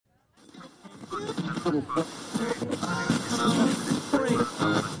Bum.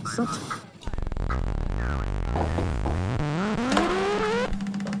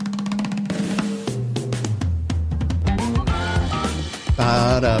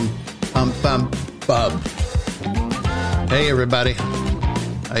 Hey everybody,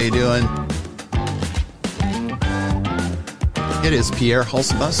 how you doing? It is Pierre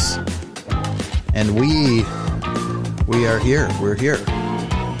Hulsebus, and we are here. We're here.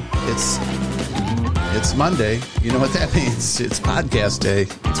 It's Monday. You know what that means? It's podcast day.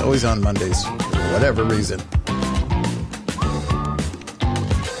 It's always on Mondays for whatever reason.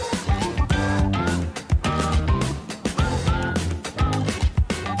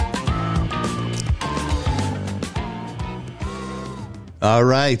 All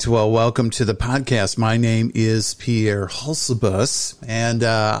right. Well, welcome to the podcast. My name is Pierre Hulsebus, and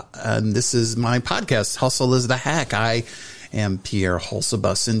this is my podcast, Hustle is the Hack. I am Pierre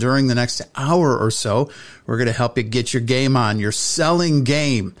Hulsebus, and during the next hour or so, we're going to help you get your game on, your selling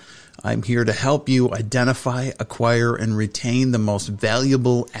game. I'm here to help you identify, acquire, and retain the most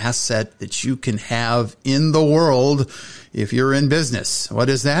valuable asset that you can have in the world if you're in business. What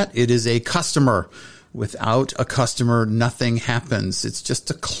is that? It is a customer. Without a customer, nothing happens. It's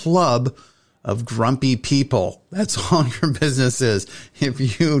just a club of grumpy people. That's all your business is.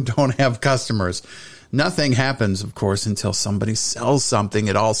 If you don't have customers, nothing happens, of course, until somebody sells something.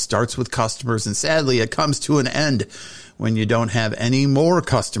 It all starts with customers, and sadly, it comes to an end when you don't have any more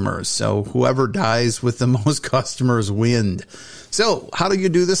customers. So whoever dies with the most customers wins. So how do you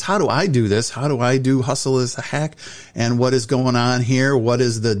do this? How do I do this? How do I do Hustle is the Hack? And what is going on here? What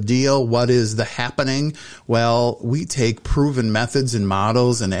is the deal? What is the happening? Well, we take proven methods and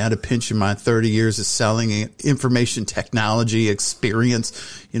models and add a pinch of my 30 years of selling information technology experience.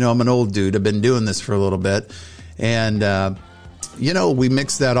 You know, I'm an old dude. I've been doing this for a little bit. And, we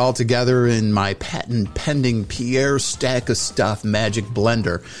mix that all together in my patent pending Pierre Stack of Stuff Magic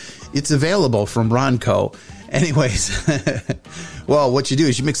Blender. It's available from Ronco. Anyways, well, what you do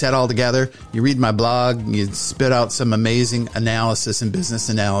is you mix that all together. You read my blog, you spit out some amazing analysis and business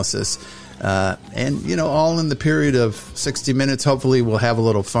analysis. And all in the period of 60 minutes, hopefully we'll have a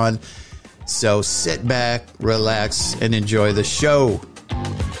little fun. So sit back, relax, and enjoy the show.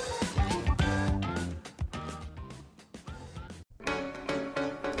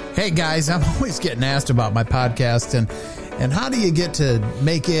 Hey guys, I'm always getting asked about my podcast and how do you get to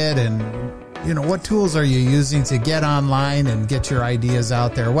make it, and what tools are you using to get online and get your ideas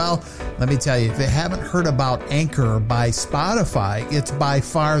out there? Well, let me tell you, if you haven't heard about Anchor by Spotify, it's by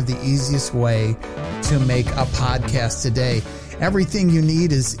far the easiest way to make a podcast today. Everything you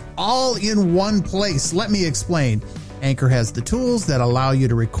need is all in one place. Let me explain. Anchor has the tools that allow you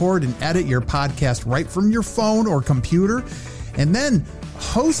to record and edit your podcast right from your phone or computer. And then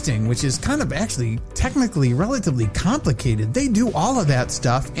hosting, which is kind of actually technically relatively complicated. They do all of that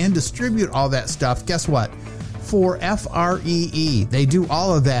stuff and distribute all that stuff. Guess what? For free. They do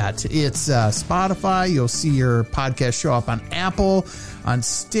all of that. It's Spotify. You'll see your podcast show up on Apple, on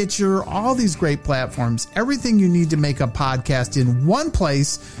Stitcher, all these great platforms. Everything you need to make a podcast in one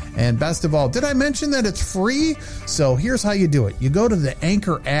place. And best of all, did I mention that it's free? So here's how you do it. You go to the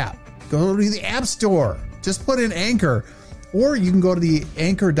Anchor app. Go to the App Store. Just put in Anchor. Or you can go to the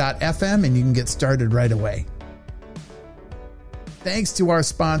anchor.fm and you can get started right away. Thanks to our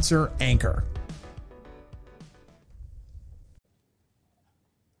sponsor, Anchor.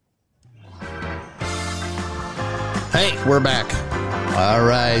 Hey, we're back. All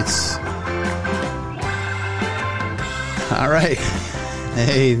right.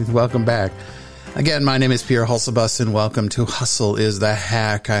 Hey, welcome back. Again, my name is Pierre Hulsebus, and welcome to Hustle is the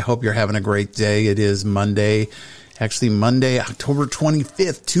Hack. I hope you're having a great day. It is Monday, October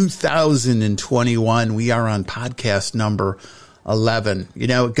 25th, 2021. We are on podcast number 11.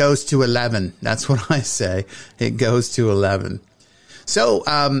 It goes to 11. That's what I say. It goes to 11. So,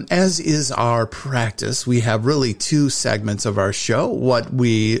 as is our practice, we have really two segments of our show. What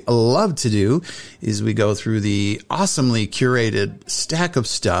we love to do is we go through the awesomely curated stack of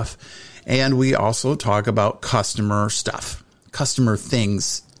stuff, and we also talk about customer stuff, customer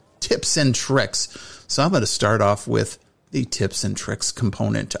things, tips and tricks. So I'm going to start off with the tips and tricks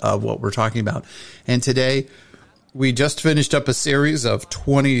component of what we're talking about. And today, we just finished up a series of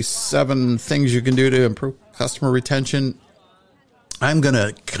 27 things you can do to improve customer retention. I'm going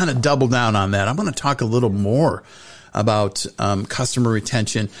to kind of double down on that. I'm going to talk a little more about customer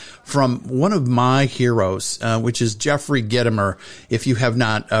retention from one of my heroes, which is Jeffrey Gitomer. If you have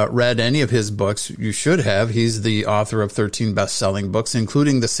not read any of his books, you should have. He's the author of 13 best-selling books,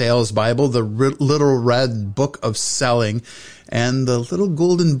 including The Sales Bible, The Little Red Book of Selling, and The Little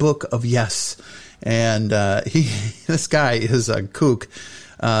Golden Book of Yes. And this guy is a kook.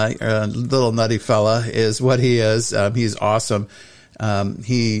 A little nutty fella is what he is. He's awesome.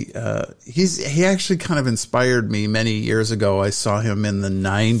 He actually kind of inspired me many years ago. I saw him in the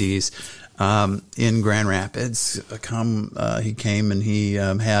 90s, in Grand Rapids. He came and he,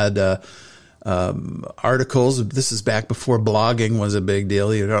 had, articles. This is back before blogging was a big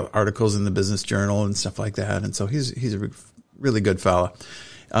deal. He had articles in the Business Journal and stuff like that. And so he's a really good fella.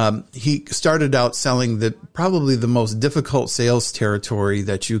 He started out selling probably the most difficult sales territory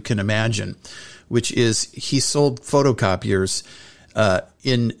that you can imagine, which is he sold photocopiers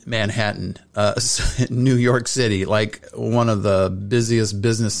in Manhattan, New York City, like one of the busiest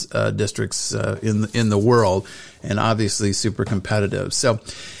business districts in the world, and obviously super competitive. So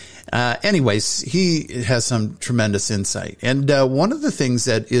anyways, he has some tremendous insight. And one of the things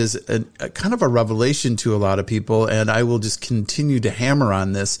that is a kind of a revelation to a lot of people, and I will just continue to hammer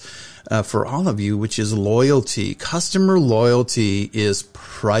on this for all of you, which is loyalty. Customer loyalty is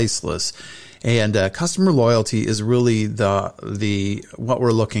priceless. And customer loyalty is really the what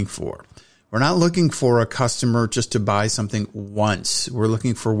we're looking for. We're not looking for a customer just to buy something once. We're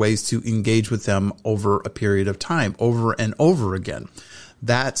looking for ways to engage with them over a period of time, over and over again.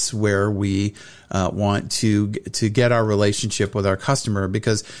 That's where we want to get our relationship with our customer,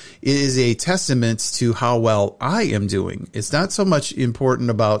 because it is a testament to how well I am doing. It's not so much important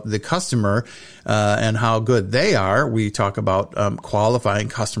about the customer and how good they are. We talk about qualifying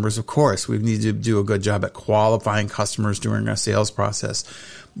customers. Of course, we need to do a good job at qualifying customers during our sales process.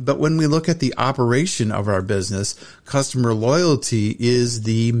 But when we look at the operation of our business, customer loyalty is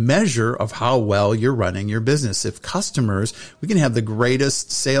the measure of how well you're running your business. If customers, we can have the greatest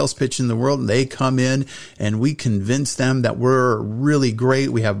sales pitch in the world, and they come in and we convince them that we're really great.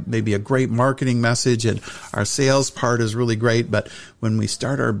 We have maybe a great marketing message and our sales part is really great. But when we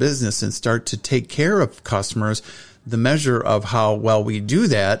start our business and start to take care of customers, the measure of how well we do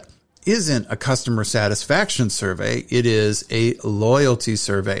that isn't a customer satisfaction survey. It is a loyalty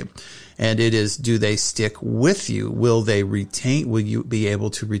survey. And it is, do they stick with you? Will you be able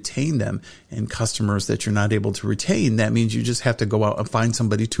to retain them? And customers that you're not able to retain, that means you just have to go out and find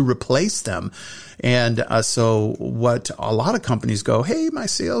somebody to replace them. And so what a lot of companies go, hey, my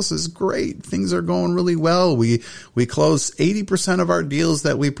sales is great. Things are going really well. We close 80% of our deals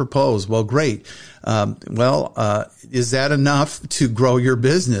that we propose. Well, great. Is that enough to grow your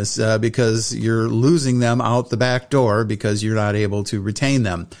business? Because you're losing them out the back door because you're not able to retain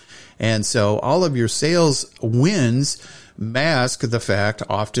them. And so all of your sales wins mask the fact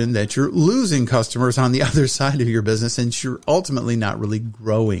often that you're losing customers on the other side of your business, and you're ultimately not really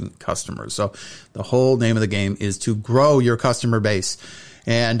growing customers. So the whole name of the game is to grow your customer base.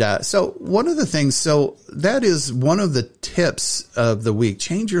 And so one of the things, so that is one of the tips of the week.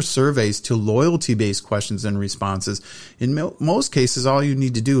 Change your surveys to loyalty-based questions and responses. In most cases, all you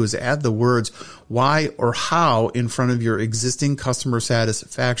need to do is add the words why or how in front of your existing customer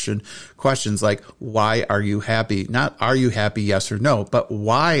satisfaction questions, like why are you happy? Not are you happy, yes or no, but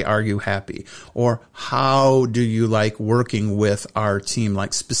why are you happy? Or how do you like working with our team?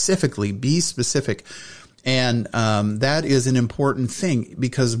 Like specifically, be specific. And that is an important thing,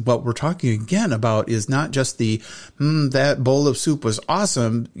 because what we're talking again about is not just that bowl of soup was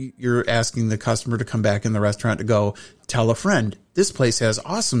awesome. You're asking the customer to come back in the restaurant to go tell a friend, this place has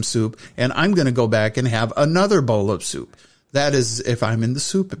awesome soup, and I'm going to go back and have another bowl of soup. That is if I'm in the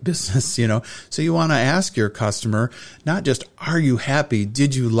soup business, So you want to ask your customer, not just, are you happy?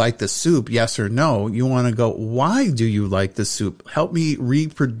 Did you like the soup? Yes or no. You want to go, why do you like the soup? Help me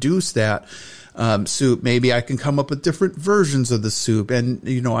reproduce that soup. Maybe I can come up with different versions of the soup, and,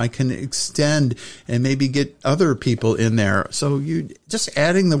 I can extend and maybe get other people in there. So you just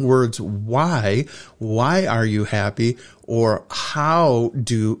adding the words, why are you happy? Or how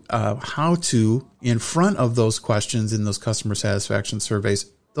to, in front of those questions in those customer satisfaction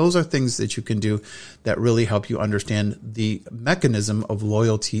surveys. Those are things that you can do that really help you understand the mechanism of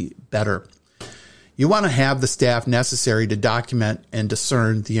loyalty better. You want to have the staff necessary to document and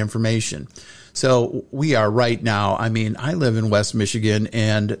discern the information. So we are right now, I live in West Michigan,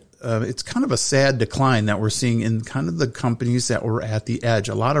 and it's kind of a sad decline that we're seeing in kind of the companies that were at the edge.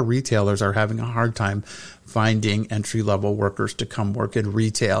 A lot of retailers are having a hard time finding entry-level workers to come work in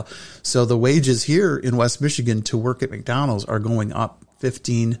retail. So the wages here in West Michigan to work at McDonald's are going up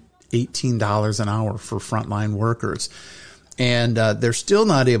 15 $18 an hour for frontline workers. And they're still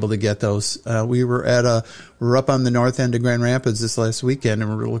not able to get those. We were up on the north end of Grand Rapids this last weekend, and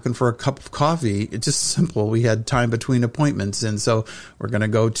we were looking for a cup of coffee. It's just simple. We had time between appointments, and so we're going to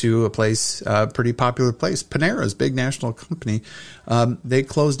go to a place, pretty popular place, Panera's, big national company. They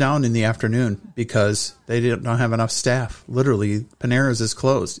closed down in the afternoon because they don't have enough staff. Literally, Panera's is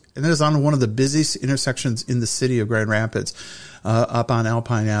closed, and it is on one of the busiest intersections in the city of Grand Rapids, up on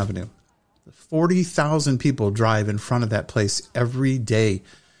Alpine Avenue. 40,000 people drive in front of that place every day,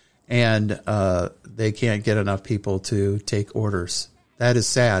 and they can't get enough people to take orders. That is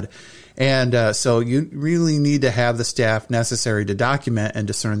sad. And so you really need to have the staff necessary to document and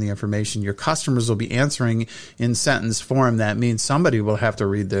discern the information. Your customers will be answering in sentence form. That means somebody will have to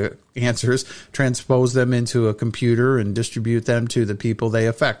read the answers, transpose them into a computer, and distribute them to the people they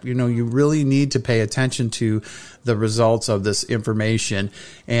affect. You know, you really need to pay attention to the results of this information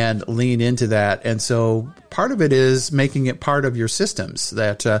and lean into that. And so part of it is making it part of your systems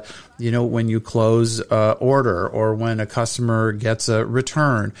that, when you close an order or when a customer gets a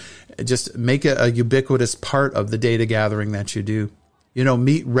return, just make it a ubiquitous part of the data gathering that you do.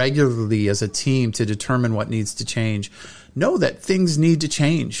 Meet regularly as a team to determine what needs to change. Know that things need to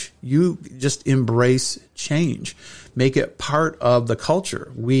change. You just embrace change. Make it part of the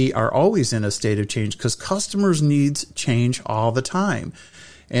culture. We are always in a state of change because customers' needs change all the time.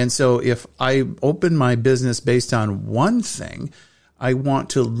 And so if I open my business based on one thing, I want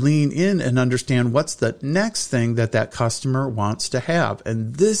to lean in and understand what's the next thing that customer wants to have.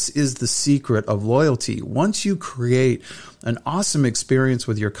 And this is the secret of loyalty. Once you create an awesome experience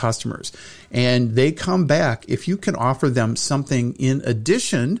with your customers and they come back, if you can offer them something in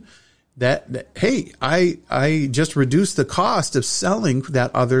addition that hey, I just reduced the cost of selling that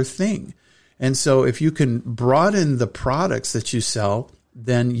other thing. And so if you can broaden the products that you sell,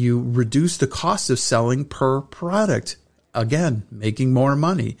 then you reduce the cost of selling per product. Again, making more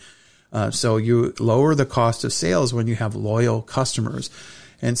money. So you lower the cost of sales when you have loyal customers.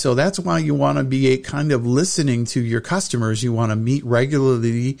 And so that's why you want to be a kind of listening to your customers. You want to meet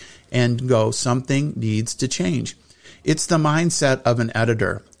regularly and go, something needs to change. It's the mindset of an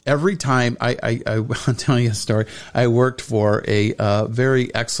editor. Every time I'll tell you a story. I worked for a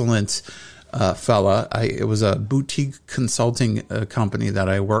very excellent fella. It was a boutique consulting company that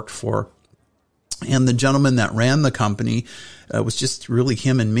I worked for. And the gentleman that ran the company was just really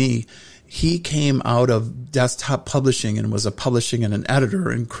him and me. He came out of desktop publishing and was a publishing and an editor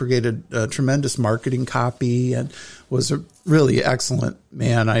and created a tremendous marketing copy and was a really excellent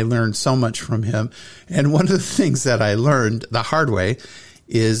man. I learned so much from him. And one of the things that I learned the hard way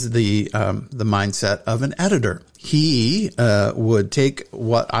is the mindset of an editor. He would take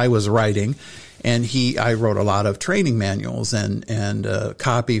what I was writing, and I wrote a lot of training manuals and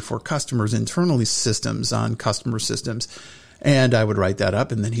copy for customers, internally systems on customer systems. And I would write that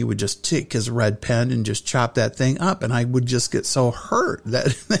up, and then he would just take his red pen and just chop that thing up. And I would just get so hurt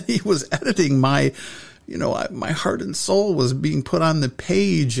that he was editing my heart and soul was being put on the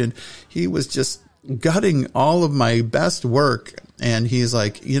page, and he was just gutting all of my best work. And he's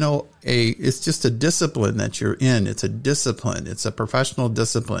like, it's just a discipline that you're in. It's a discipline. It's a professional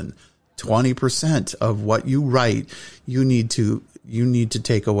discipline. 20% of what you write, you need to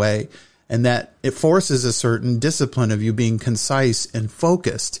take away. And that it forces a certain discipline of you being concise and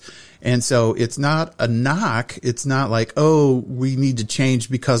focused. And so it's not a knock. It's not like, oh, we need to change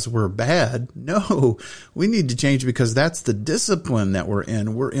because we're bad. No, we need to change because that's the discipline that we're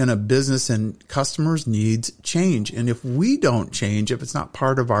in. We're in a business and customers needs change. And if we don't change, if it's not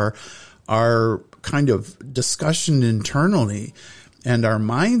part of our kind of discussion internally, and our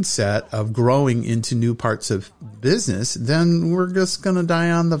mindset of growing into new parts of business, then we're just going to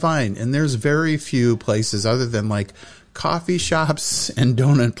die on the vine. And there's very few places other than like coffee shops and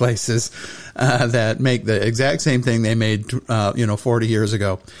donut places that make the exact same thing they made, 40 years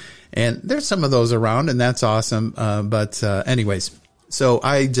ago. And there's some of those around, and that's awesome. But anyways, so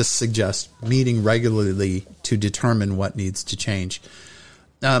I just suggest meeting regularly to determine what needs to change.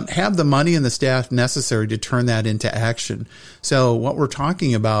 Have the money and the staff necessary to turn that into action. So what we're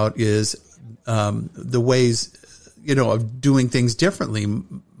talking about is the ways, of doing things differently.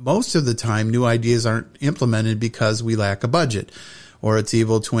 Most of the time, new ideas aren't implemented because we lack a budget, or it's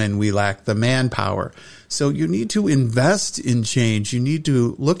evil twin, we lack the manpower. So you need to invest in change. You need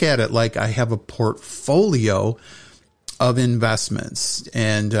to look at it like I have a portfolio of investments.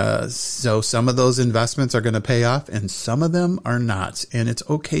 And so some of those investments are going to pay off and some of them are not. And it's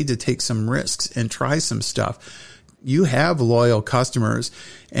okay to take some risks and try some stuff. you have loyal customers.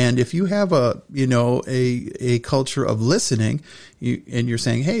 And if you have a culture of listening, and you're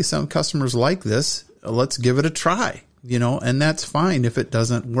saying, hey, some customers like this, let's give it a try, and that's fine if it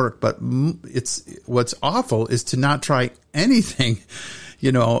doesn't work. But what's awful is to not try anything,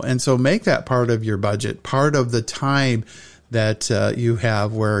 and so make that part of your budget, part of the time that you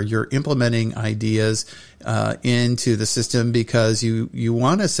have where you're implementing ideas into the system because you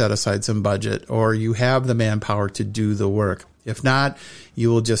want to set aside some budget, or you have the manpower to do the work. If not,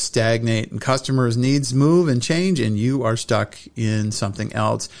 you will just stagnate, and customers' needs move and change, and you are stuck in something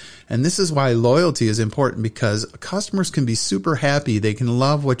else. And this is why loyalty is important, because customers can be super happy. They can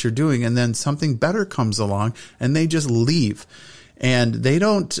love what you're doing, and then something better comes along and they just leave. And they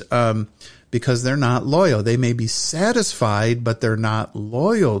don't, because they're not loyal. They may be satisfied, but they're not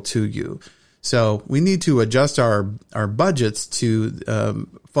loyal to you. So we need to adjust our budgets to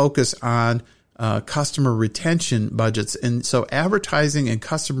focus on customer retention budgets. And so advertising and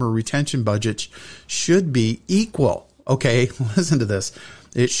customer retention budgets should be equal. Okay, listen to this.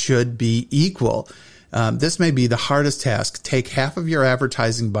 It should be equal. This may be the hardest task. Take half of your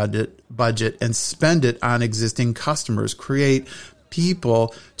advertising budget and spend it on existing customers. Create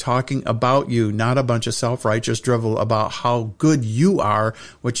people talking about you, not a bunch of self-righteous drivel about how good you are.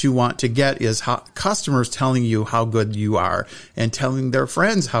 What you want to get is customers telling you how good you are and telling their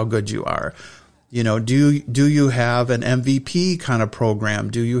friends how good you are. Do you have an MVP kind of program?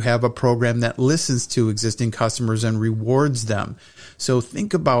 Do you have a program that listens to existing customers and rewards them? So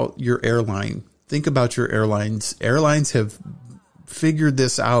think about your airline. Think about your airlines. Airlines have figured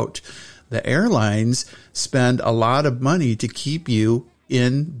this out. The airlines spend a lot of money to keep you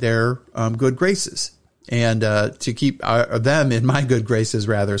in their good graces, and to keep them in my good graces,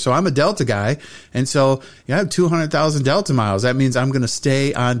 rather. So I'm a Delta guy, and so I have 200,000 Delta miles. That means I'm going to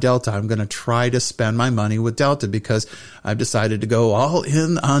stay on Delta. I'm going to try to spend my money with Delta because I've decided to go all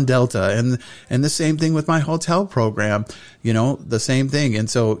in on Delta. And the same thing with my hotel program, the same thing. And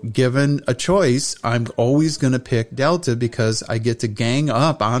so given a choice, I'm always going to pick Delta because I get to gang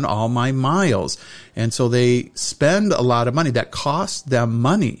up on all my miles. And so they spend a lot of money that costs them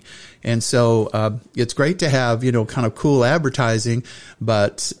money. And so it's great to have, kind of cool advertising.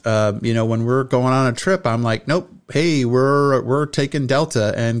 But, when we're going on a trip, I'm like, nope. Hey, we're taking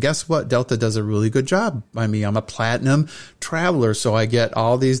Delta. And guess what? Delta does a really good job by me. I'm a platinum traveler, so I get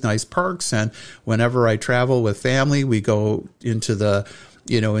all these nice perks. And whenever I travel with family, we go into the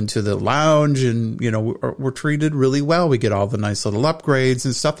lounge, and, we're treated really well. We get all the nice little upgrades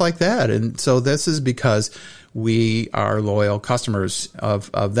and stuff like that. And so this is because we are loyal customers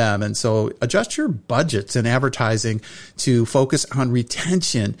of them. And so adjust your budgets and advertising to focus on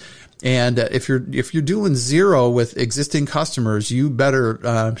retention. And if you're doing zero with existing customers, you better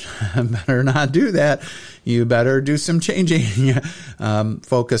not do that. You better do some changing.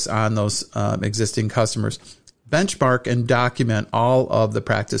 Focus on those existing customers. Benchmark and document all of the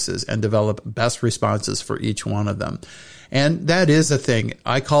practices and develop best responses for each one of them. And that is a thing.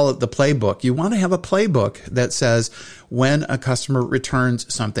 I call it the playbook. You want to have a playbook that says when a customer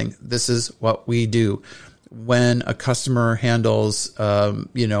returns something, this is what we do. When a customer handles,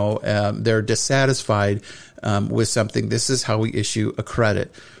 they're dissatisfied with something, this is how we issue a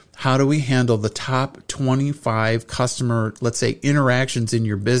credit. How do we handle the top 25 customer, let's say, interactions in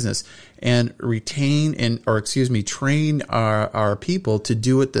your business, and train our people to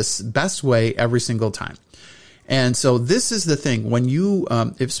do it the best way every single time? And so this is the thing. When you,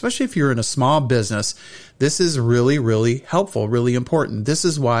 especially if you're in a small business, this is really, really helpful, really important. This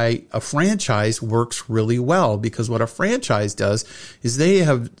is why a franchise works really well, because what a franchise does is they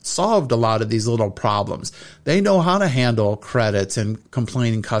have solved a lot of these little problems. They know how to handle credits and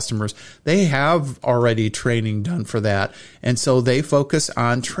complaining customers. They have already training done for that. And so they focus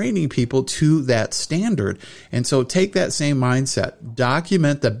on training people to that standard. And so take that same mindset,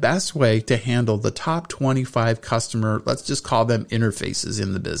 document the best way to handle the top 25 customer, let's just call them interfaces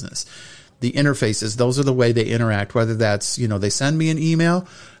in the business. The interfaces, those are the way they interact, whether that's, they send me an email,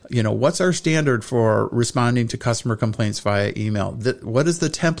 what's our standard for responding to customer complaints via email? What does the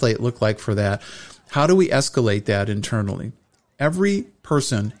template look like for that? How do we escalate that internally? Every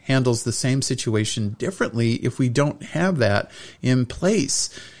person handles the same situation differently if we don't have that in place.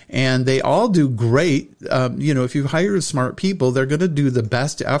 And they all do great. If you hire smart people, they're going to do the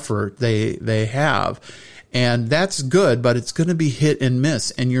best effort they have. And that's good, but it's going to be hit and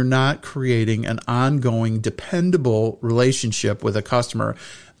miss, and you're not creating an ongoing, dependable relationship with a customer.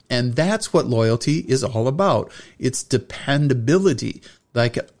 And that's what loyalty is all about. It's dependability.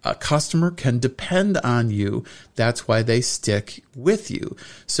 Like a customer can depend on you. That's why they stick with you.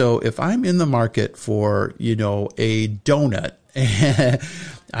 So if I'm in the market for, a donut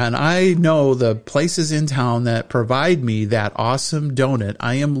and I know the places in town that provide me that awesome donut,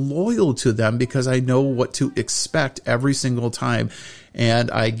 I am loyal to them because I know what to expect every single time. And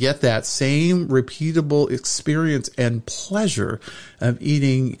I get that same repeatable experience and pleasure of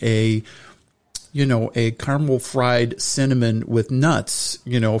eating a caramel fried cinnamon with nuts,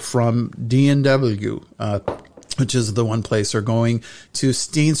 from D&W, which is the one place, or going to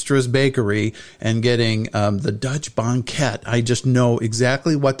Steenstra's Bakery and getting the Dutch Banquet. I just know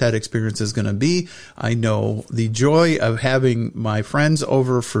exactly what that experience is going to be. I know the joy of having my friends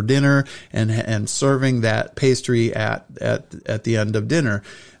over for dinner and serving that pastry at the end of dinner.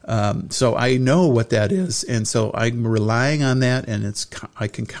 So I know what that is. And so I'm relying on that, and I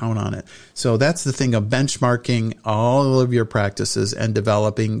can count on it. So that's the thing of benchmarking all of your practices and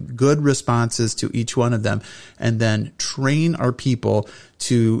developing good responses to each one of them, and then train our people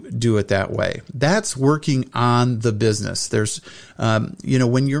to do it that way. That's working on the business. There's,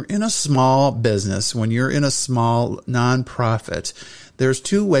 when you're in a small business, when you're in a small nonprofit, there's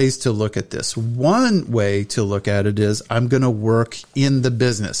two ways to look at this. One way to look at it is I'm going to work in the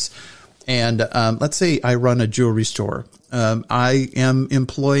business. And let's say I run a jewelry store. I am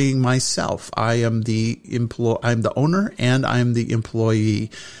employing myself. I'm the owner and I'm the employee,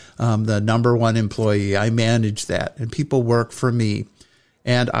 the number one employee. I manage that, and people work for me.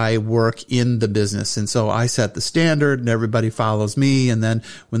 And I work in the business. And so I set the standard and everybody follows me. And then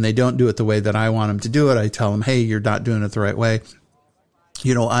when they don't do it the way that I want them to do it, I tell them, hey, you're not doing it the right way.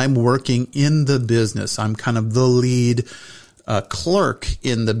 I'm working in the business. I'm kind of the lead clerk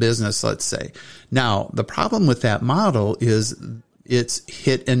in the business, let's say. Now, the problem with that model is it's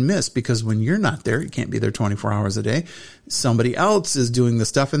hit and miss, because when you're not there, you can't be there 24 hours a day. Somebody else is doing the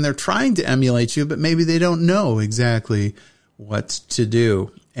stuff and they're trying to emulate you, but maybe they don't know exactly what to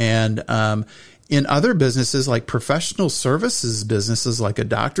do. And in other businesses, like professional services businesses, like a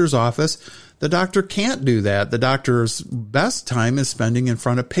doctor's office, the doctor can't do that. The doctor's best time is spending in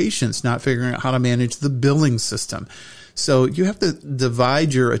front of patients, not figuring out how to manage the billing system. So you have to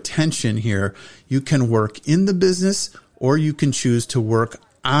divide your attention here. You can work in the business, or you can choose to work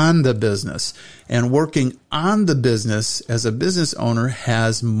on the business. And working on the business as a business owner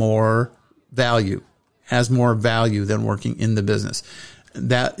has more value than working in the business.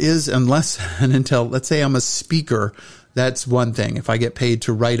 That is, unless and until, let's say I'm a speaker, that's one thing. If I get paid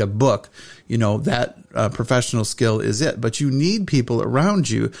to write a book, that professional skill is it. But you need people around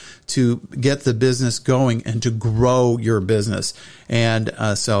you to get the business going and to grow your business. And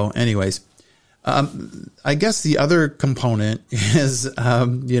so anyways, I guess the other component is,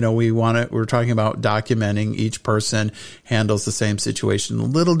 we're talking about documenting. Each person handles the same situation a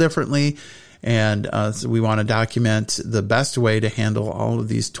little differently. And so we want to document the best way to handle all of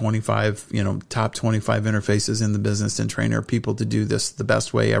these 25, top 25 interfaces in the business, and train our people to do this the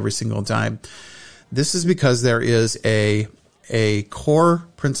best way every single time. This is because there is a core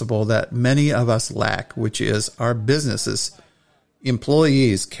principle that many of us lack, which is our businesses,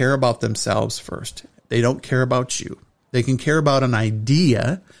 employees care about themselves first. They don't care about you. They can care about an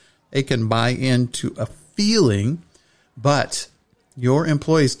idea. They can buy into a feeling, but your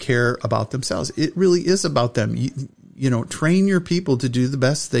employees care about themselves. It really is about them. Train your people to do the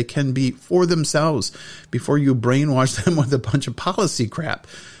best they can be for themselves before you brainwash them with a bunch of policy crap.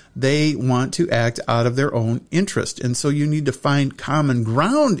 They want to act out of their own interest. And so you need to find common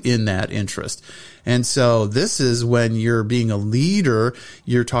ground in that interest. And so this is when you're being a leader,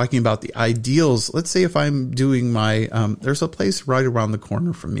 you're talking about the ideals. Let's say if I'm doing my, there's a place right around the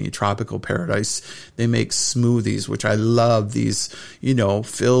corner from me, Tropical Paradise. They make smoothies, which I love, these,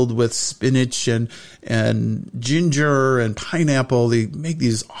 filled with spinach and ginger and pineapple. They make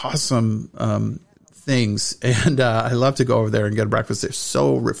these awesome, things. And I love to go over there and get a breakfast. They're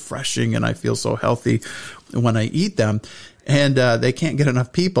so refreshing and I feel so healthy when I eat them. And they can't get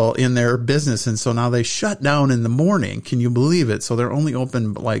enough people in their business. And so now they shut down in the morning. Can you believe it? So they're only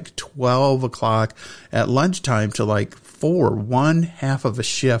open like 12 o'clock at lunchtime to like 4, 1/2 of a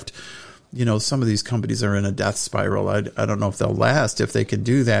shift. Some of these companies are in a death spiral. I don't know if they'll last if they can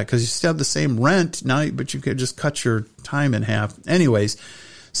do that, because you still have the same rent now, but you could just cut your time in half. Anyways,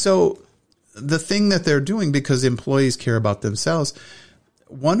 so the thing that they're doing, because employees care about themselves,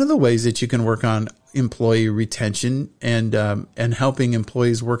 one of the ways that you can work on employee retention and helping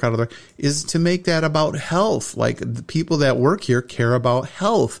employees work out of there is to make that about health. Like, the people that work here care about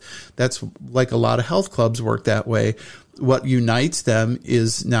health. That's like a lot of health clubs work that way. what unites them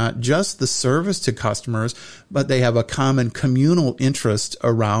is not just the service to customers, but they have a common communal interest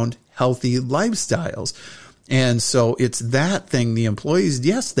around healthy lifestyles. And so it's that thing. The employees,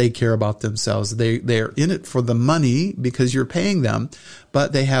 yes, they care about themselves. They're in it for the money because you're paying them,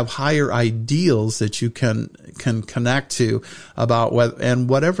 but they have higher ideals that you can connect to about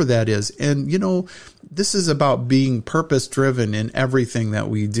whatever that is. And, this is about being purpose driven in everything that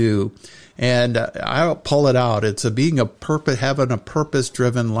we do. And I'll pull it out. It's having a purpose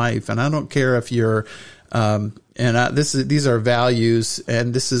driven life. And I don't care if you're, these are values,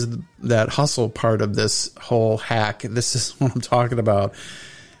 and this is that hustle part of this whole hack. This is what I'm talking about.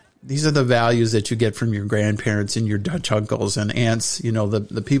 These are the values that you get from your grandparents and your Dutch uncles and aunts,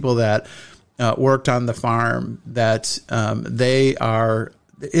 the people that worked on the farm, that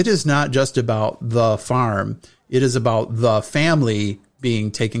it is not just about the farm. It is about the family being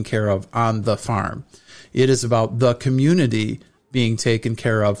taken care of on the farm. It is about the community being taken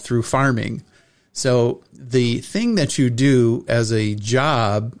care of through farming. So the thing that you do as a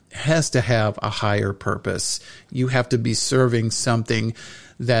job has to have a higher purpose. You have to be serving something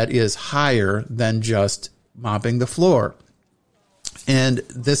that is higher than just mopping the floor. And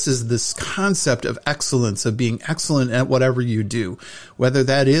this is this concept of excellence, of being excellent at whatever you do, whether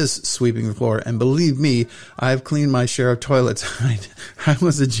that is sweeping the floor. And believe me, I've cleaned my share of toilets. I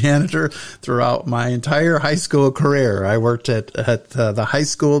was a janitor throughout my entire high school career. I worked at the high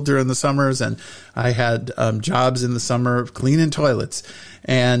school during the summers, and I had jobs in the summer of cleaning toilets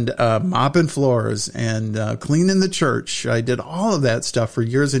and mopping floors and cleaning the church. I did all of that stuff for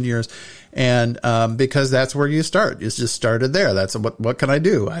years and years. And because that's where you start. It's just started there. That's what can I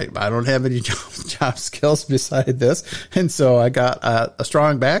do? I don't have any job skills beside this. And so I got a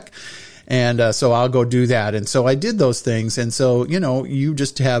strong back. And so I'll go do that. And so I did those things. And so, you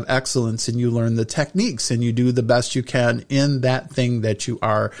just have excellence, and you learn the techniques, and you do the best you can in that thing that you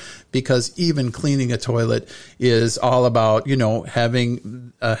are, because even cleaning a toilet is all about,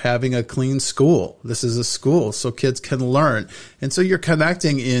 having a clean school. This is a school so kids can learn. And so you're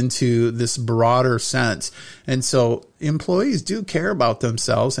connecting into this broader sense. And so employees do care about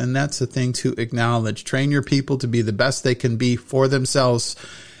themselves. And that's the thing to acknowledge. Train your people to be the best they can be for themselves.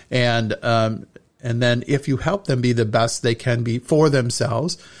 And then if you help them be the best they can be for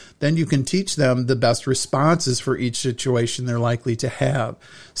themselves, then you can teach them the best responses for each situation they're likely to have.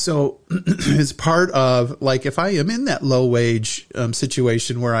 So it's part of, like, if I am in that low wage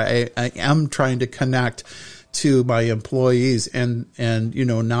situation where I am trying to connect to my employees, and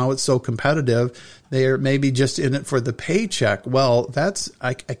now it's so competitive, they're maybe just in it for the paycheck. Well,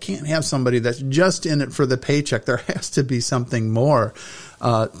 I can't have somebody that's just in it for the paycheck. There has to be something more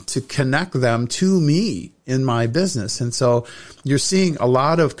to connect them to me in my business. And so you're seeing a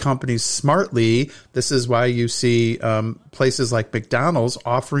lot of companies smartly. This is why you see places like McDonald's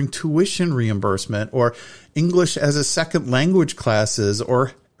offering tuition reimbursement, or English as a second language classes,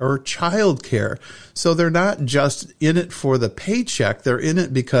 or childcare. So they're not just in it for the paycheck. They're in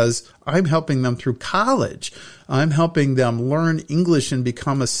it because I'm helping them through college. I'm helping them learn English and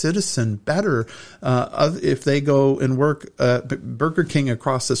become a citizen better. If they go and work at Burger King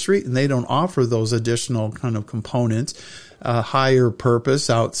across the street and they don't offer those additional kind of components, higher purpose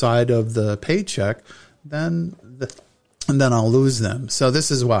outside of the paycheck, then I'll lose them. So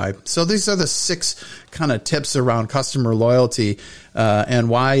this is why. So these are the 6 kind of tips around customer loyalty, and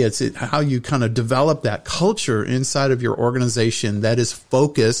why it's how you kind of develop that culture inside of your organization that is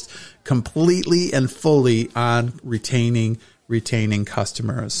focused completely and fully on retaining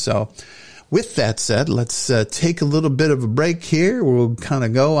customers. So with that said, let's take a little bit of a break here. We'll kind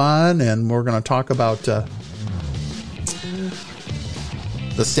of go on, and we're going to talk about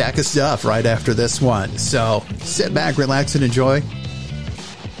the stack of stuff right after this one. So sit back, relax, and enjoy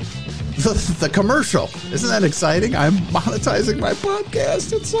the commercial. Isn't that exciting? I'm monetizing my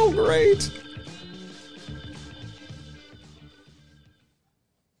podcast. It's so great.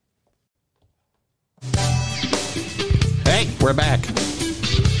 Hey, we're back.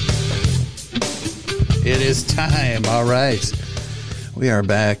 It is time. All right. We are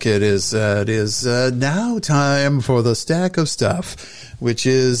back. It is now time for the stack of stuff, which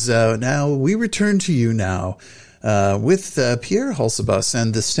is now we return to you now with Pierre Hulsebus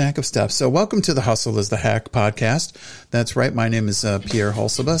and the stack of stuff. So welcome to the Hustle is the Hack podcast. That's right. My name is Pierre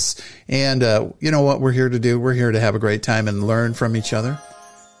Hulsebus. And you know what we're here to do? We're here to have a great time and learn from each other.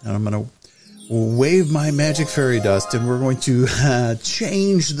 And I'm going to wave my magic fairy dust, and we're going to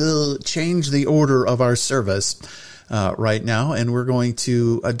change the order of our service right now, and we're going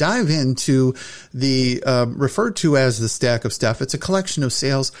to dive into the referred to as the stack of stuff. It's a collection of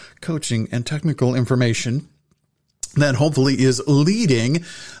sales, coaching, and technical information that hopefully is leading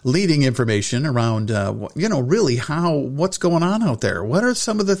information around, really what's going on out there. What are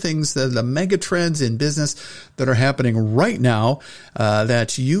some of the things that the mega trends in business that are happening right now,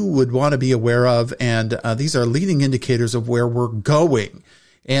 that you would want to be aware of? And, these are leading indicators of where we're going.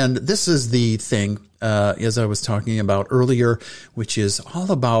 And this is the thing, as I was talking about earlier, which is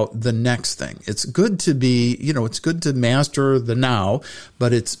all about the next thing. It's good to be, it's good to master the now,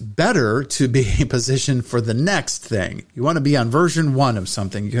 but it's better to be positioned for the next thing. You want to be on version 1 of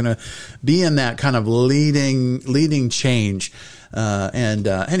something. You're going to be in that kind of leading change.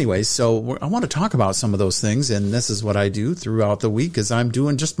 Anyways, so I want to talk about some of those things, and this is what I do throughout the week as I'm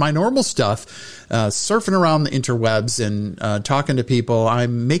doing just my normal stuff, surfing around the interwebs and talking to people.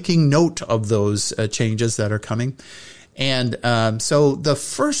 I'm making note of those changes that are coming. And so the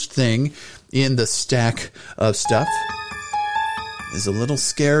first thing in the stack of stuff is a little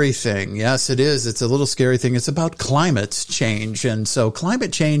scary thing. Yes, it is. It's a little scary thing. It's about climate change. And so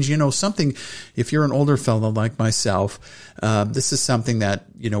climate change, something, if you're an older fellow like myself, this is something that,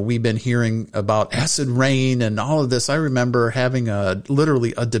 we've been hearing about acid rain and all of this. I remember having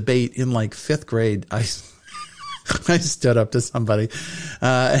literally a debate in like 5th grade. I stood up to somebody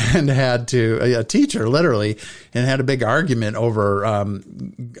and had to, a teacher literally, and had a big argument over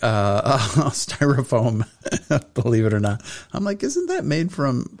styrofoam, believe it or not. I'm like, isn't that made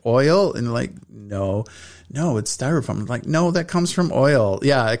from oil? And like, no, it's styrofoam. I'm like, no, that comes from oil.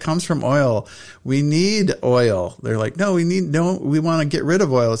 Yeah, it comes from oil. We need oil. They're like, no, we want to get rid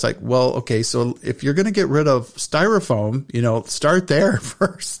of oil. It's like, well, okay, so if you're going to get rid of styrofoam, start there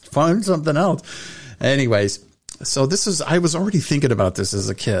first. Find something else. Anyways. So I was already thinking about this as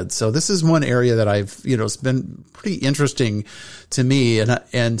a kid. So this is one area that it's been pretty interesting to me,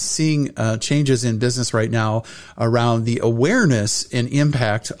 and seeing changes in business right now around the awareness and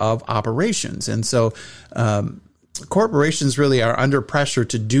impact of operations. And so, corporations really are under pressure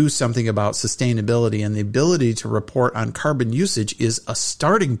to do something about sustainability, and the ability to report on carbon usage is a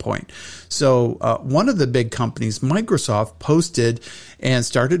starting point. So one of the big companies, Microsoft,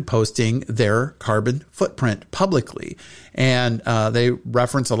 started posting their carbon footprint publicly. And they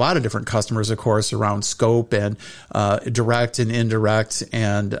reference a lot of different customers, of course, around scope and direct and indirect,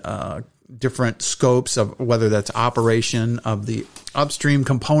 and different scopes of whether that's operation of the upstream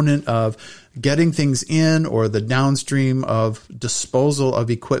component of getting things in, or the downstream of disposal of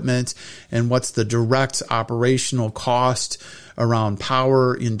equipment, and what's the direct operational cost around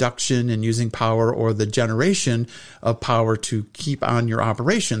power induction and using power, or the generation of power to keep on your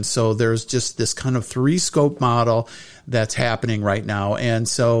operation. So there's just this kind of 3-scope model that's happening right now. And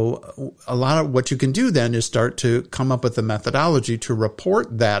so a lot of what you can do then is start to come up with a methodology to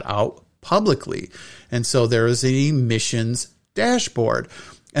report that out publicly. And so there is an emissions dashboard.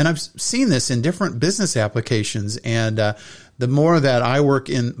 And I've seen this in different business applications. And the more that I work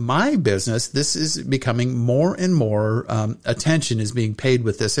in my business, this is becoming more and more attention is being paid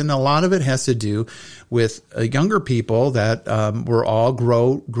with this. And a lot of it has to do with younger people that were all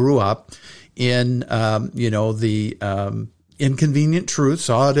grew up in, the Inconvenient Truth,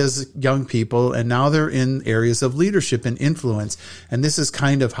 saw it as young people, and now they're in areas of leadership and influence. And this is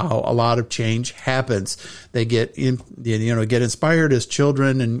kind of how a lot of change happens. They get inspired as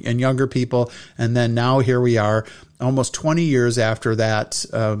children and younger people. And then now here we are, almost 20 years after that,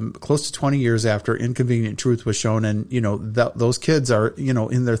 close to 20 years after Inconvenient Truth was shown. And, those kids are,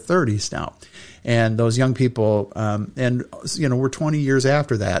 in their 30s now. And those young people, we're 20 years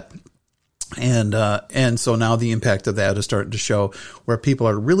after that. And so now the impact of that is starting to show, where people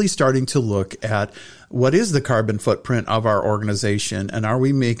are really starting to look at what is the carbon footprint of our organization, and are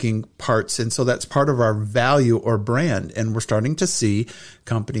we making parts? And so that's part of our value or brand. And we're starting to see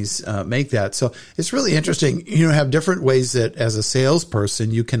companies make that. So it's really interesting. Have different ways that as a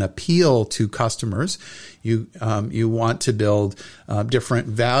salesperson, you can appeal to customers. You want to build different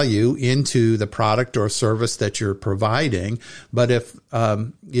value into the product or service that you're providing. But if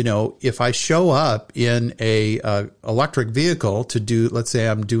I show up in a electric vehicle to do, let's say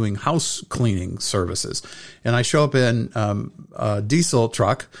I'm doing house cleaning services, and I show up in a diesel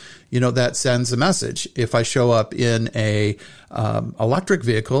truck, that sends a message. If I show up in a electric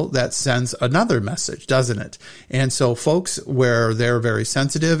vehicle, that sends another message, doesn't it? And so folks, where they're very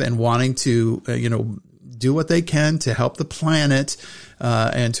sensitive and wanting to, do what they can to help the planet,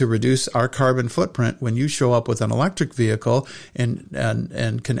 and to reduce our carbon footprint when you show up with an electric vehicle and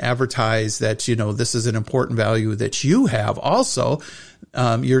can advertise that, this is an important value that you have also.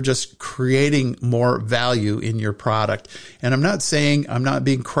 You're just creating more value in your product. And I'm not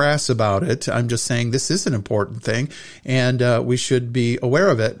being crass about it. I'm just saying this is an important thing, and we should be aware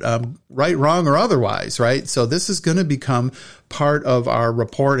of it, right, wrong, or otherwise, right? So this is going to become part of our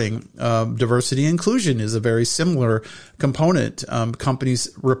reporting. Diversity and inclusion is a very similar component. Companies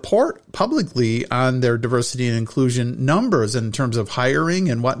report publicly on their diversity and inclusion numbers in terms of hiring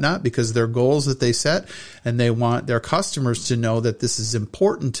and whatnot, because they're goals that they set, and they want their customers to know that this is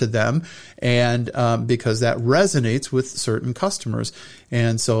important to them, and because that resonates with certain customers.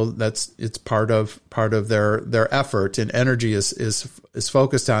 And so it's part of their effort, and energy is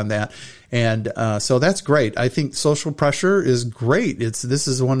focused on that. And so that's great. I think social pressure is great. This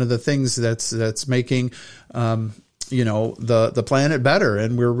is one of the things that's making the planet better,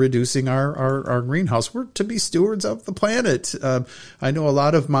 and we're reducing our greenhouse. We're to be stewards of the planet. I know a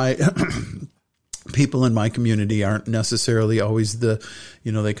lot of my people in my community aren't necessarily always they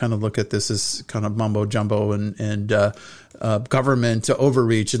kind of look at this as kind of mumbo jumbo and government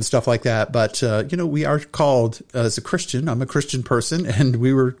overreach and stuff like that. But, we are called as a Christian. I'm a Christian person, and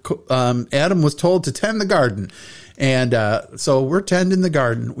Adam was told to tend the garden. And so we're tending the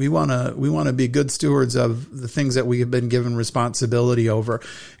garden. We want to be good stewards of the things that we have been given responsibility over.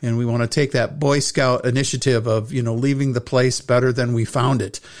 And we want to take that Boy Scout initiative of, leaving the place better than we found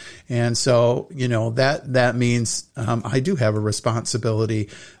it. And so, that means I do have a responsibility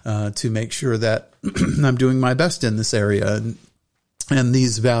to make sure that I'm doing my best in this area. And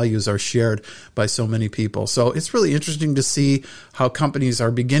these values are shared by so many people. So it's really interesting to see how companies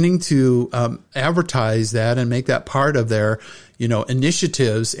are beginning to advertise that and make that part of their,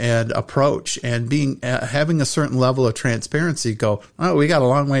 initiatives and approach, and having a certain level of transparency. We got a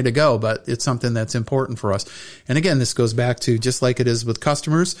long way to go, but it's something that's important for us. And again, this goes back to just like it is with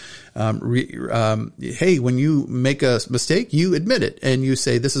customers. Hey, when you make a mistake, you admit it and you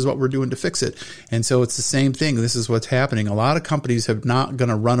say, this is what we're doing to fix it. And so it's the same thing. This is what's happening. A lot of companies have not going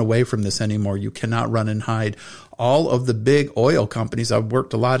to run away from this anymore. You cannot run and hide. All of the big oil companies, I've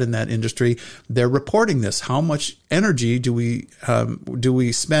worked a lot in that industry, they're reporting this. How much energy do we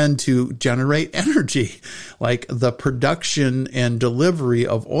spend to generate energy? Like the production and delivery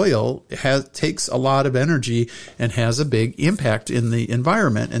of oil takes a lot of energy and has a big impact in the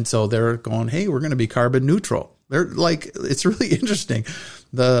environment. And so they're going, hey, we're going to be carbon neutral. They're like, it's really interesting.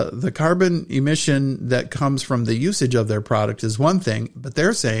 The carbon emission that comes from the usage of their product is one thing, but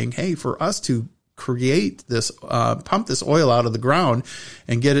they're saying, hey, for us to create this, pump this oil out of the ground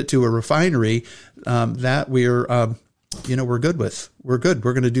and get it to a refinery, that we're good with. We're good.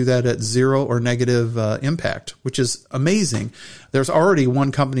 We're going to do that at zero or negative impact, which is amazing. There's already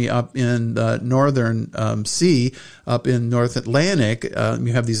one company up in the northern sea, up in North Atlantic.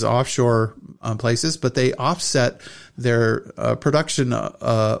 You have these offshore places, but they offset their production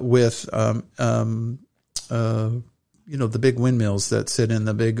with the big windmills that sit in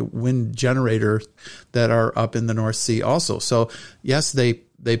the big wind generator that are up in the North Sea also. So yes, they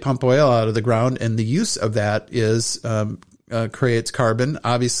pump oil out of the ground, and the use of that is creates carbon,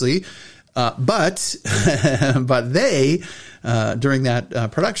 obviously. But they, during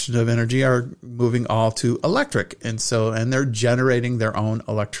that production of energy, are moving all to electric. And they're generating their own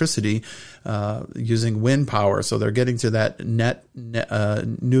electricity using wind power. So they're getting to that net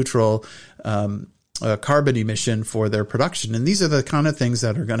neutral carbon emission for their production. And these are the kind of things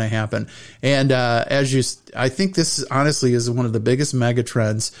that are going to happen. And I think this honestly is one of the biggest mega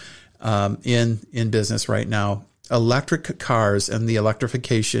trends in business right now. Electric cars and the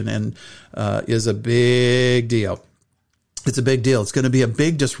electrification is a big deal. It's a big deal. It's going to be a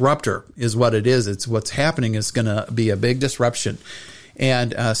big disruptor is what it is. It's what's happening is going to be a big disruption.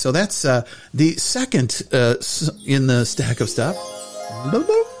 And so that's the second in the stack of stuff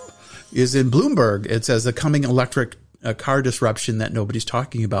is in Bloomberg. It says the coming electric car disruption that nobody's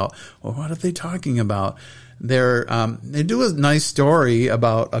talking about. Well, what are they talking about? They do a nice story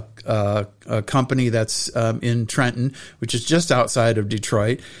about a company that's in Trenton, which is just outside of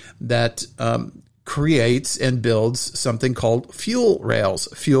Detroit, that creates and builds something called fuel rails.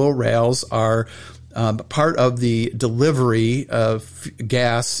 Fuel rails are part of the delivery of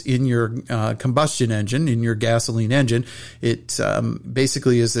gas in your combustion engine, in your gasoline engine. It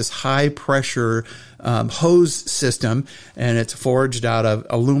basically is this high pressure hose system, and it's forged out of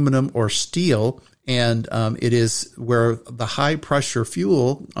aluminum or steel. And it is where the high pressure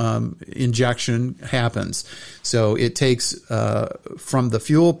fuel injection happens. So it takes from the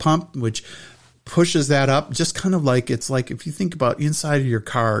fuel pump, which pushes that up, just kind of like, it's like if you think about inside of your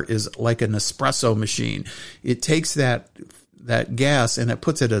car is like an espresso machine. It takes that gas and it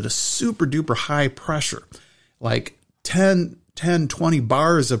puts it at a super duper high pressure, like 10, 20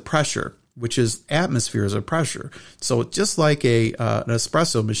 bars of pressure, which is atmospheres of pressure. So just like an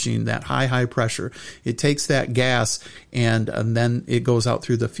espresso machine, that high pressure, it takes that gas and then it goes out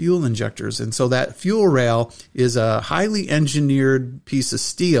through the fuel injectors. And so that fuel rail is a highly engineered piece of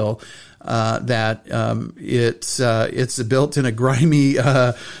steel that it's built in a grimy,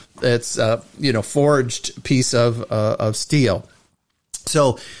 forged piece of steel.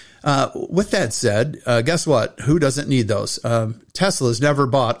 So with that said, guess what? Who doesn't need those? Tesla's never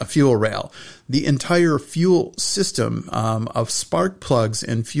bought a fuel rail. The entire fuel system of spark plugs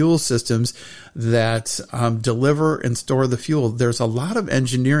and fuel systems that deliver and store the fuel, there's a lot of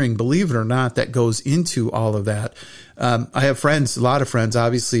engineering, believe it or not, that goes into all of that. I have friends, a lot of friends,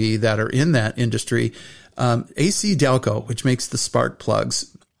 obviously, that are in that industry. AC Delco, which makes the spark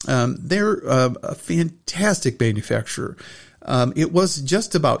plugs, they're a fantastic manufacturer. It was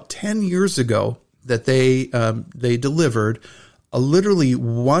just about 10 years ago that they delivered literally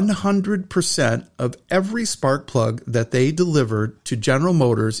 100% of every spark plug that they delivered to General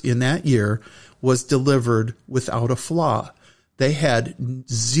Motors in that year was delivered without a flaw. They had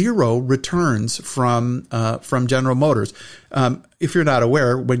zero returns from General Motors. If you're not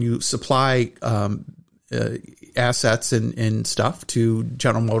aware, when you supply assets and stuff to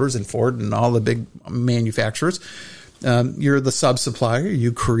General Motors and Ford and all the big manufacturers, you're the sub-supplier.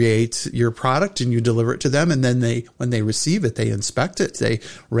 You create your product and you deliver it to them. And then when they receive it, they inspect it. They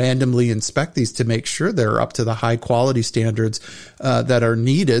randomly inspect these to make sure they're up to the high quality standards that are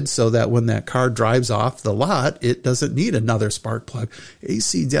needed so that when that car drives off the lot, it doesn't need another spark plug.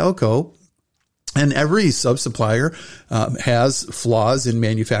 AC Delco and every sub-supplier has flaws in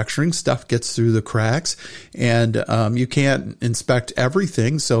manufacturing. Stuff gets through the cracks, and you can't inspect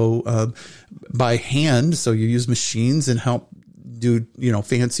everything. So by hand, so you use machines and help do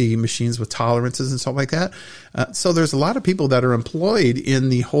fancy machines with tolerances and stuff like that. So there's a lot of people that are employed in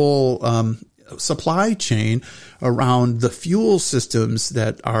the whole supply chain around the fuel systems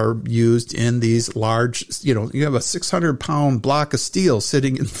that are used in these large, you have a 600-pound block of steel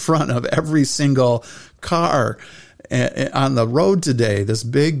sitting in front of every single car on the road today, this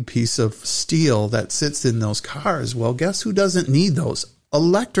big piece of steel that sits in those cars. Well, guess who doesn't need those?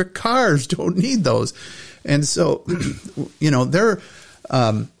 Electric cars don't need those. And so, they're,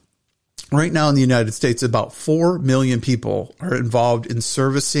 right now in the United States, about 4 million people are involved in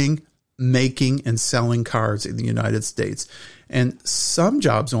servicing, making, and selling cars in the United States. And some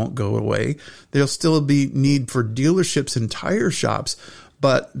jobs won't go away. There'll still be need for dealerships and tire shops.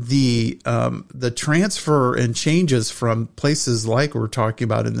 But the transfer and changes from places like we're talking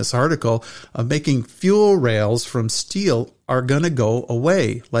about in this article of making fuel rails from steel are going to go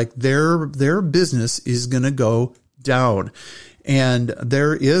away. Like their business is going to go down. And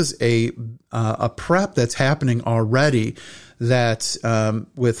there is a prep that's happening already that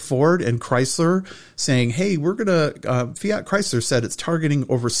with Ford and Chrysler saying, hey, we're going to, Fiat Chrysler said it's targeting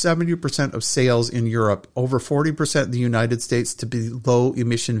over 70% of sales in Europe, over 40% in the United States to be low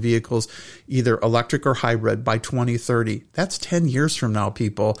emission vehicles, either electric or hybrid by 2030. That's 10 years from now,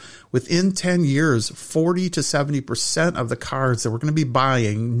 people. Within 10 years, 40 to 70% of the cars that we're going to be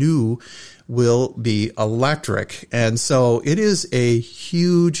buying new will be electric. And so it is a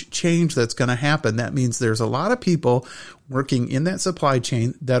huge change that's going to happen. That means there's a lot of people working in that supply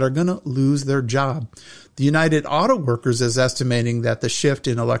chain that are going to lose their job. The United Auto Workers is estimating that the shift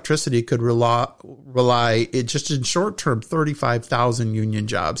in electricity could rely just in short term, 35,000 union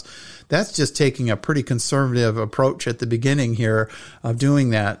jobs. That's just taking a pretty conservative approach at the beginning here of doing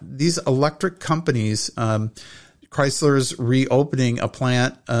that. These electric companies, Chrysler's reopening a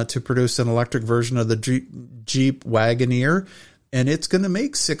plant to produce an electric version of the Jeep Wagoneer, and it's going to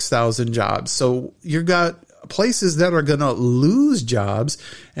make 6,000 jobs. So you've got places that are going to lose jobs,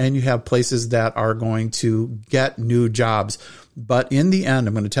 and you have places that are going to get new jobs. But in the end,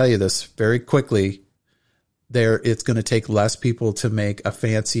 I'm going to tell you this very quickly, it's going to take less people to make a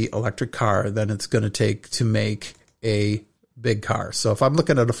fancy electric car than it's going to take to make a big car. So if I'm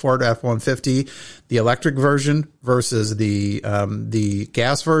looking at a Ford F-150, the electric version versus the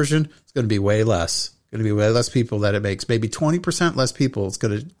gas version, it's going to be way less. Going to be way less people that it makes. Maybe 20% less people it's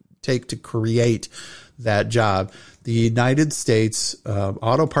going to take to create that job. The United States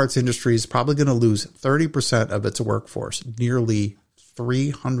auto parts industry is probably going to lose 30% of its workforce. Nearly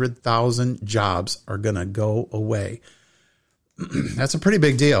 300,000 jobs are going to go away. that's a pretty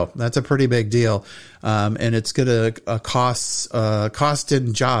big deal. That's a pretty big deal. And it's going to cost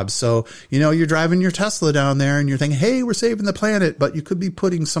in jobs. So, you're driving your Tesla down there and you're thinking, hey, we're saving the planet, but you could be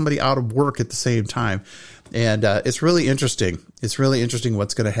putting somebody out of work at the same time. And it's really interesting. It's really interesting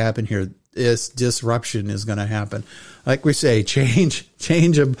what's going to happen here. This disruption is going to happen. Like we say, change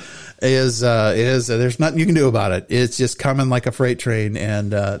is there's nothing you can do about it. It's just coming like a freight train,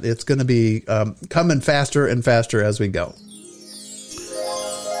 and it's going to be coming faster and faster as we go.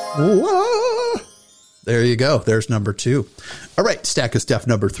 Whoa. There you go. There's number 2. All right, stack of stuff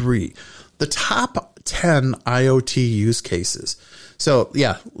number 3. The top 10 IoT use cases. So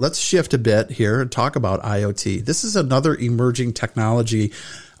yeah, let's shift a bit here and talk about IoT. This is another emerging technology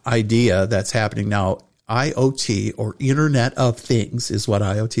idea that's happening now. IoT, or Internet of Things, is what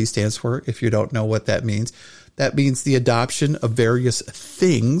IoT stands for. If you don't know what that means the adoption of various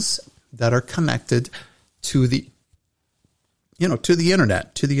things that are connected to the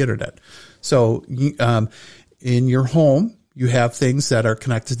internet. So in your home, you have things that are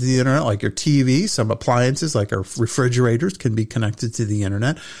connected to the internet, like your TV. Some appliances, like our refrigerators, can be connected to the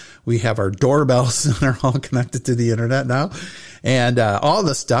internet. We have our doorbells that are all connected to the internet now, and all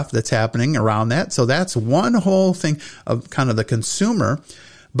the stuff that's happening around that. So that's one whole thing of kind of the consumer.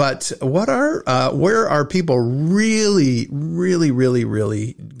 But where are people really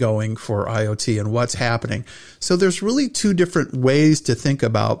going for IoT, and what's happening? So there's really 2 different ways to think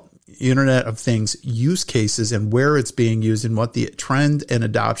about Internet of Things use cases and where it's being used and what the trend and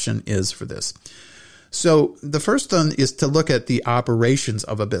adoption is for this. So the first one is to look at the operations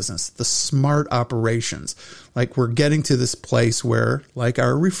of a business, the smart operations. Like, we're getting to this place where, like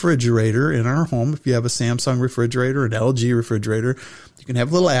our refrigerator in our home, if you have a Samsung refrigerator, an LG refrigerator, you can have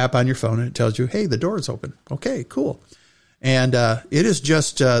a little app on your phone and it tells you, hey, the door is open. Okay, cool. And it is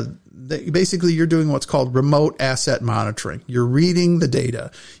just basically you're doing what's called remote asset monitoring. You're reading the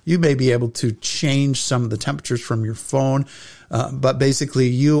data. You may be able to change some of the temperatures from your phone, but basically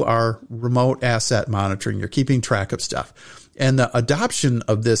you are remote asset monitoring. You're keeping track of stuff. And the adoption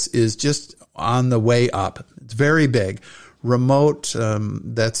of this is just on the way up. It's very big. Remote,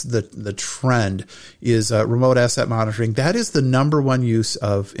 that's the trend, is remote asset monitoring. That is the number 1 use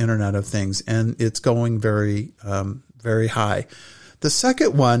of Internet of Things, and it's going very high. The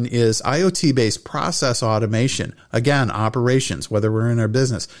second one is IoT-based process automation. Again, operations, whether we're in our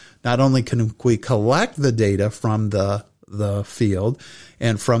business. Not only can we collect the data from the field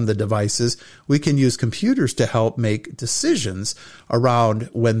and from the devices, we can use computers to help make decisions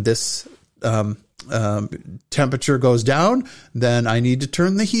around when this temperature goes down, then I need to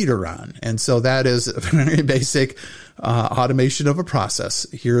turn the heater on. And so that is a very basic automation of a process.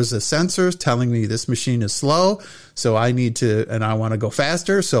 Here's a sensor telling me this machine is slow, so I want to go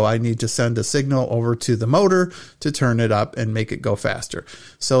faster, so I need to send a signal over to the motor to turn it up and make it go faster.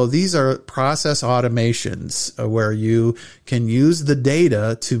 So these are process automations where you can use the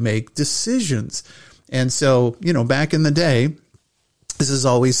data to make decisions. And so, back in the day, this is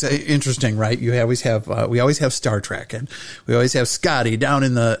always interesting, right? We always have Star Trek, and we always have Scotty down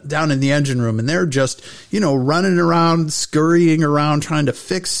in the engine room, and they're just, running around, scurrying around, trying to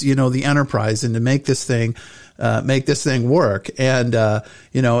fix, the Enterprise and to make this thing work. And,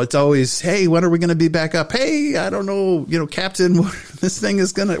 it's always, hey, when are we going to be back up? Hey, I don't know, Captain, this thing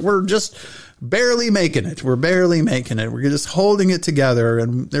is we're just barely making it. We're barely making it. We're just holding it together.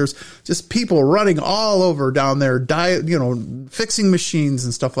 And there's just people running all over down there, fixing machines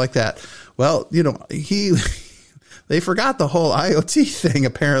and stuff like that. Well, they forgot the whole IoT thing.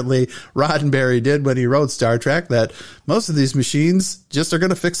 Apparently Roddenberry did when he wrote Star Trek, that most of these machines just are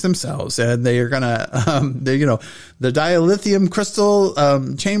going to fix themselves, and they are going to, the dilithium crystal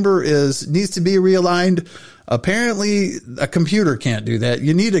chamber needs to be realigned. Apparently, a computer can't do that.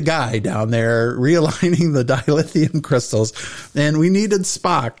 You need a guy down there realigning the dilithium crystals, and we needed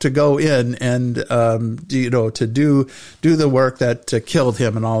Spock to go in and to do the work that killed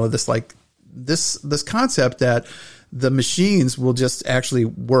him, and all of this. Like this concept that the machines will just actually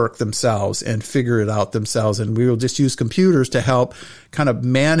work themselves and figure it out themselves, and we will just use computers to help kind of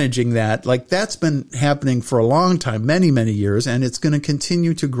managing that. Like, that's been happening for a long time, many, many years, and it's going to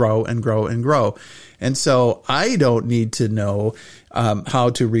continue to grow and grow and grow. And so I don't need to know how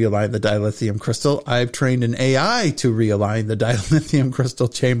to realign the dilithium crystal. I've trained an AI to realign the dilithium crystal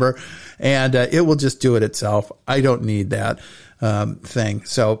chamber, and it will just do it itself. I don't need that thing.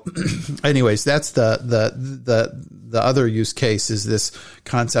 So anyways, that's the other use case, is this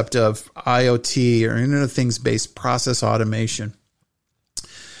concept of IoT, or Internet of Things based process automation,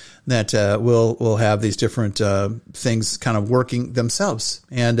 that will have these different things kind of working themselves,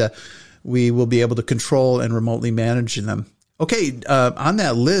 and we will be able to control and remotely manage them. Okay, on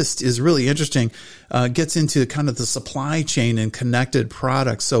that list is really interesting. Gets into kind of the supply chain and connected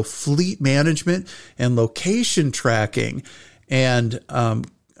products. So fleet management and location tracking and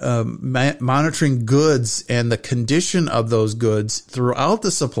monitoring goods and the condition of those goods throughout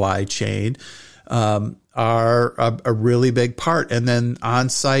the supply chain are a really big part. And then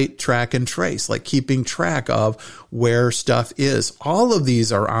on-site track and trace, like keeping track of where stuff is. All of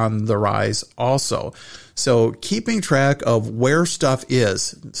these are on the rise also. So keeping track of where stuff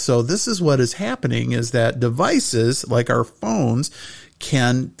is. So this is what is happening, is that devices like our phones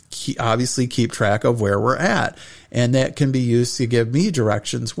can obviously keep track of where we're at. And that can be used to give me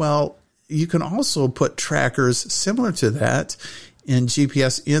directions. Well, you can also put trackers similar to that in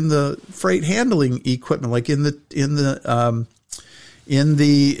GPS in the freight handling equipment, like in the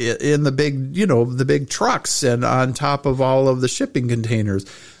big, the big trucks and on top of all of the shipping containers.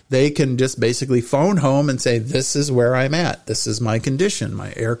 They can just basically phone home and say, this is where I'm at. This is my condition,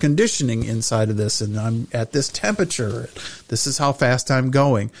 my air conditioning inside of this, and I'm at this temperature. This is how fast I'm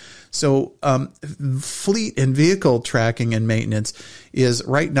going. So fleet and vehicle tracking and maintenance is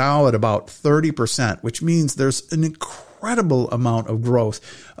right now at about 30%, which means there's an incredible amount of growth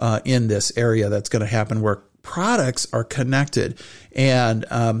in this area that's going to happen, where products are connected. And,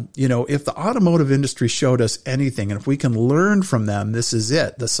 if the automotive industry showed us anything, and if we can learn from them, this is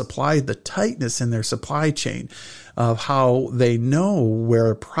it. The tightness in their supply chain of how they know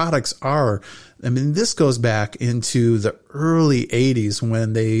where products are. I mean, this goes back into the early 80s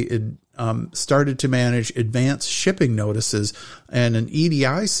when they started to manage advanced shipping notices and an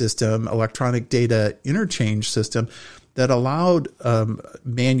EDI system, electronic data interchange system, that allowed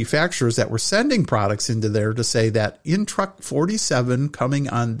manufacturers that were sending products into there to say that in truck 47 coming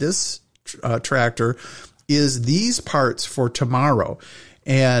on this tractor is these parts for tomorrow.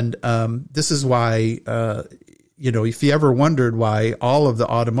 And this is why, if you ever wondered why all of the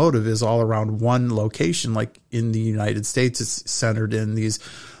automotive is all around one location, like in the United States, it's centered in these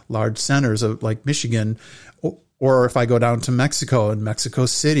large centers of like Michigan, or if I go down to Mexico and Mexico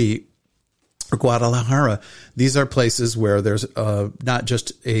City, or Guadalajara, these are places where there's not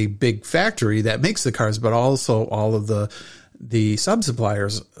just a big factory that makes the cars, but also all of the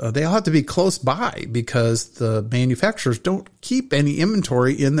sub-suppliers. They all have to be close by because the manufacturers don't keep any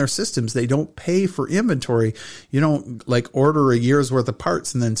inventory in their systems. They don't pay for inventory. You don't like order a year's worth of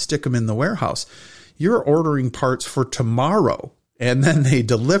parts and then stick them in the warehouse. You're ordering parts for tomorrow, and then they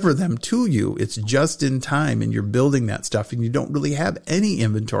deliver them to you. It's just in time, and you're building that stuff, and you don't really have any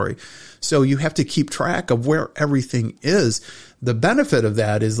inventory. So you have to keep track of where everything is. The benefit of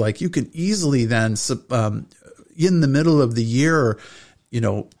that is like you can easily then, in the middle of the year,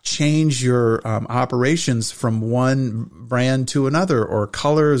 change your operations from one brand to another, or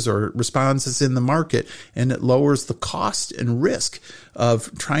colors or responses in the market, and it lowers the cost and risk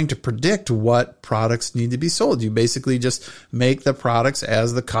of trying to predict what products need to be sold. You basically just make the products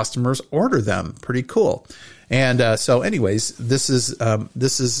as the customers order them. Pretty cool. And so anyways, this is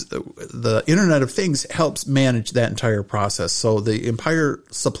the Internet of Things helps manage that entire process. So the entire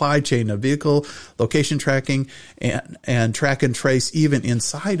supply chain of vehicle location tracking and track and trace, even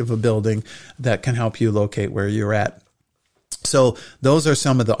inside of a building, that can help you locate where you're at. So those are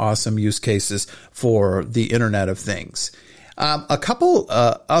some of the awesome use cases for the Internet of Things. A couple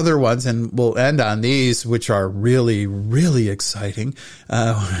other ones, and we'll end on these, which are really, really exciting,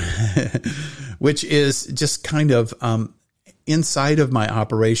 which is just kind of inside of my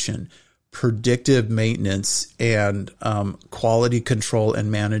operation, predictive maintenance and quality control and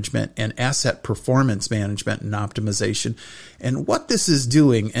management and asset performance management and optimization. And what this is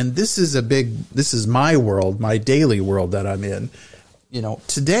doing, and this is my world, my daily world that I'm in.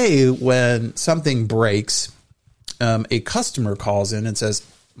 Today when something breaks, a customer calls in and says,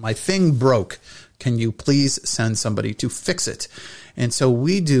 my thing broke. Can you please send somebody to fix it? And so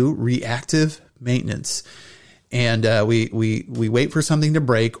we do reactive maintenance. And we wait for something to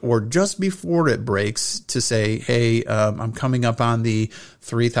break, or just before it breaks to say, hey, I'm coming up on the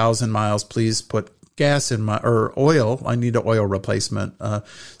 3,000 miles. Please put gas in or oil. I need an oil replacement.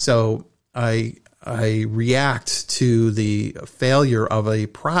 So I react to the failure of a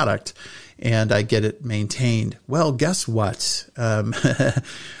product, and I get it maintained. Well, guess what? When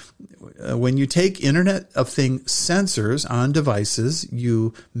you take Internet of Things sensors on devices,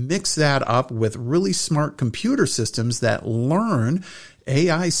 you mix that up with really smart computer systems that learn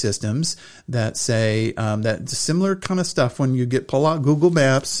AI systems that say that similar kind of stuff. When you pull out Google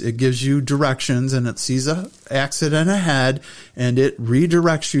Maps, it gives you directions and it sees a accident ahead and it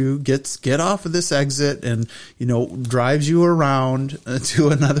redirects you, get off of this exit, and drives you around to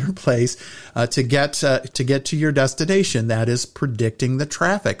another place to get to your destination. That is predicting the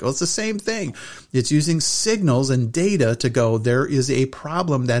traffic. Well, it's the same thing. It's using signals and data to go, there is a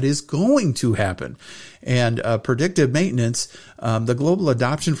problem that is going to happen. And predictive maintenance, the global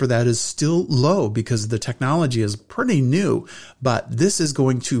adoption for that is still low because the technology is pretty new. But this is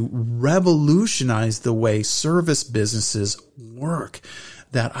going to revolutionize the way service businesses work.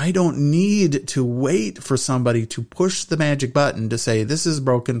 That I don't need to wait for somebody to push the magic button to say, this is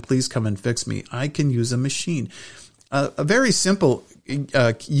broken, please come and fix me. I can use a machine. A very simple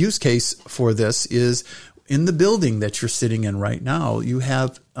use case for this is in the building that you're sitting in right now. You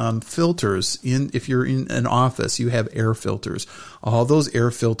have filters. If you're in an office, you have air filters. All those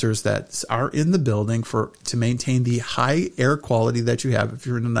air filters that are in the building to maintain the high air quality that you have if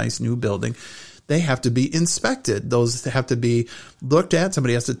you're in a nice new building, they have to be inspected. Those have to be looked at.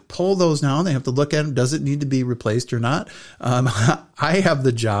 Somebody has to pull those down. They have to look at them. Does it need to be replaced or not? I have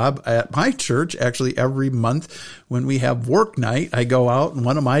the job at my church, actually every month when we have work night, I go out, and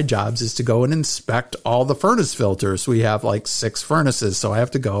one of my jobs is to go and inspect all the furnace filters. We have like 6 furnaces. So I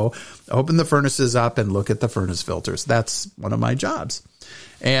have to go open the furnaces up and look at the furnace filters. That's one of my jobs.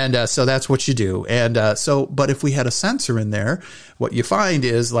 And so that's what you do. And but if we had a sensor in there, what you find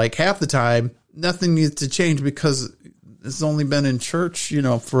is like half the time, nothing needs to change because it's only been in church,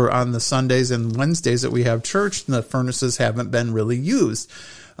 for on the Sundays and Wednesdays that we have church, and the furnaces haven't been really used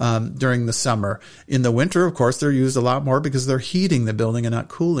during the summer. In the winter, of course, they're used a lot more because they're heating the building and not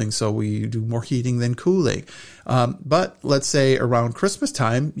cooling. So we do more heating than cooling. But let's say around Christmas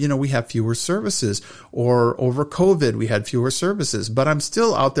time, we have fewer services, or over COVID, we had fewer services, but I'm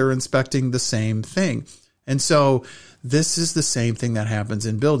still out there inspecting the same thing. And so this is the same thing that happens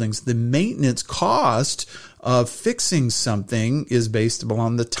in buildings. The maintenance cost of fixing something is based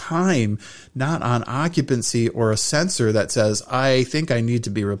on the time, not on occupancy or a sensor that says, I think I need to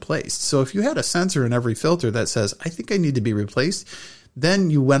be replaced. So if you had a sensor in every filter that says, I think I need to be replaced, then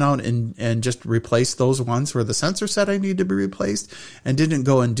you went out and just replaced those ones where the sensor said I need to be replaced, and didn't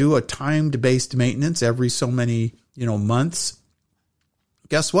go and do a timed-based maintenance every so many, months.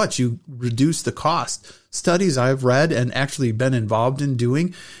 Guess what? You reduce the cost. Studies I've read and actually been involved in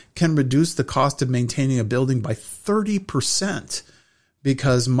doing can reduce the cost of maintaining a building by 30%,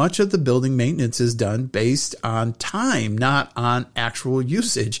 because much of the building maintenance is done based on time, not on actual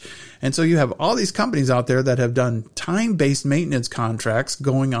usage. And so you have all these companies out there that have done time-based maintenance contracts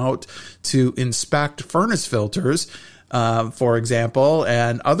going out to inspect furnace filters, for example,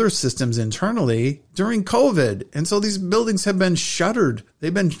 and other systems internally during COVID. And so these buildings have been shuttered.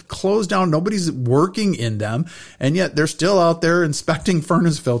 They've been closed down. Nobody's working in them. And yet they're still out there inspecting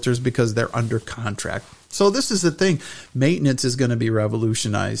furnace filters because they're under contract. So this is the thing. Maintenance is going to be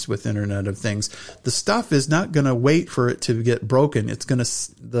revolutionized with Internet of Things. The stuff is not going to wait for it to get broken.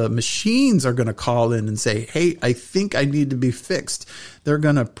 The machines are going to call in and say, hey, I think I need to be fixed. They're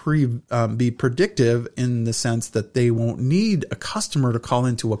going to be predictive in the sense that they won't need a customer to call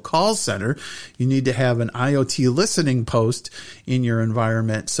into a call center. You need to have an IoT listening post in your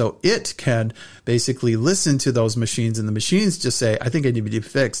environment so it can basically listen to those machines, and the machines just say, I think I need to be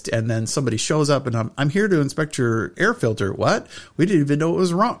fixed. And then somebody shows up and I'm here to inspect your air filter. What? We didn't even know it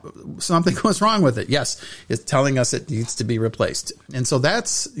was wrong. Something was wrong with it. Yes, it's telling us it needs to be replaced. And so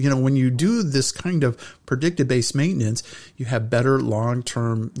that's, when you do this kind of predictive based maintenance, you have better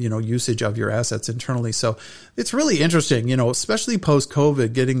long-term, usage of your assets internally. So it's really interesting, especially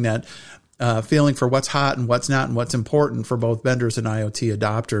post-COVID, getting that feeling for what's hot and what's not and what's important for both vendors and IoT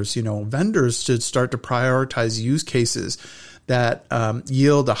adopters. Vendors should start to prioritize use cases that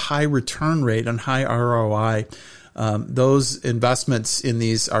yield a high return rate and high ROI. Those investments in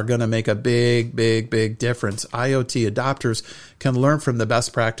these are going to make a big, big, big difference. IoT adopters can learn from the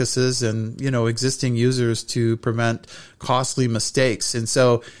best practices and, existing users to prevent costly mistakes. And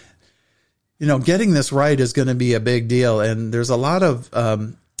so, getting this right is going to be a big deal. And there's a lot of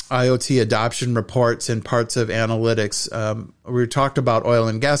IoT adoption reports and parts of analytics. We talked about oil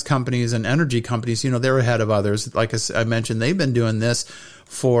and gas companies and energy companies. They're ahead of others. Like I mentioned, they've been doing this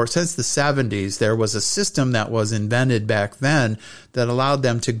since the 70s. There was a system that was invented back then that allowed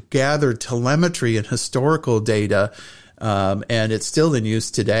them to gather telemetry and historical data, and it's still in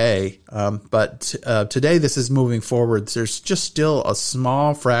use today. But today, this is moving forward. There's just still a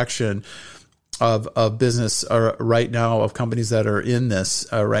small fraction of business right now, of companies that are in this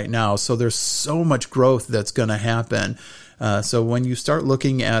right now. So there's so much growth that's going to happen So when you start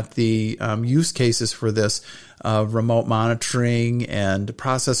looking at the use cases for this, remote monitoring and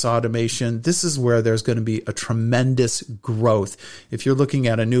process automation, this is where there's going to be a tremendous growth. If you're looking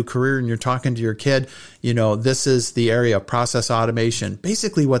at a new career and you're talking to your kid, this is the area of process automation.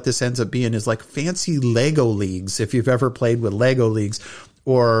 Basically what this ends up being is like fancy Lego leagues, if you've ever played with Lego leagues,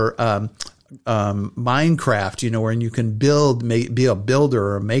 or Minecraft, where you can be a builder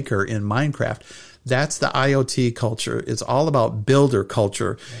or a maker in Minecraft. That's the IoT culture. It's all about builder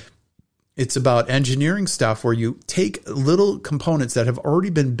culture. It's about engineering stuff where you take little components that have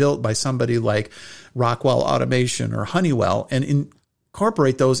already been built by somebody like Rockwell Automation or Honeywell and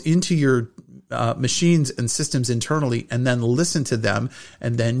incorporate those into your machines and systems internally, and then listen to them,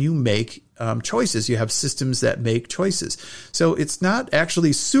 and then you make choices. You have systems that make choices. So it's not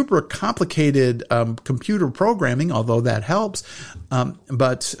actually super complicated computer programming, although that helps.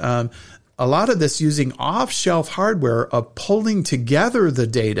 But a lot of this using off-shelf hardware of pulling together the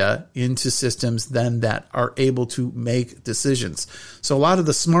data into systems then that are able to make decisions. So a lot of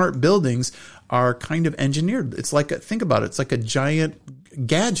the smart buildings are kind of engineered. It's like think about it. It's like a giant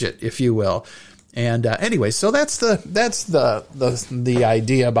gadget, if you will. And anyway, so that's the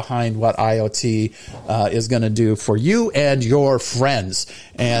idea behind what IoT is going to do for you and your friends.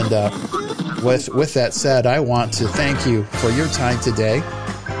 And with that said, I want to thank you for your time today.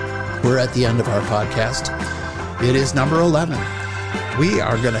 We're at the end of our podcast. It is number 11. We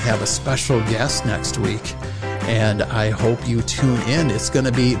are going to have a special guest next week, and I hope you tune in. It's going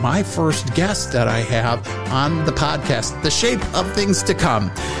to be my first guest that I have on the podcast, The Shape of Things to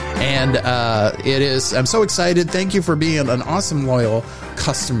Come. And I'm so excited. Thank you for being an awesome, loyal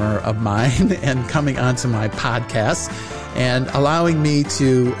customer of mine and coming onto my podcast and allowing me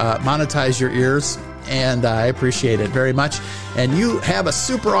to monetize your ears. And I appreciate it very much. And you have a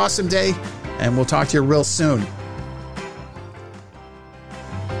super awesome day, and we'll talk to you real soon.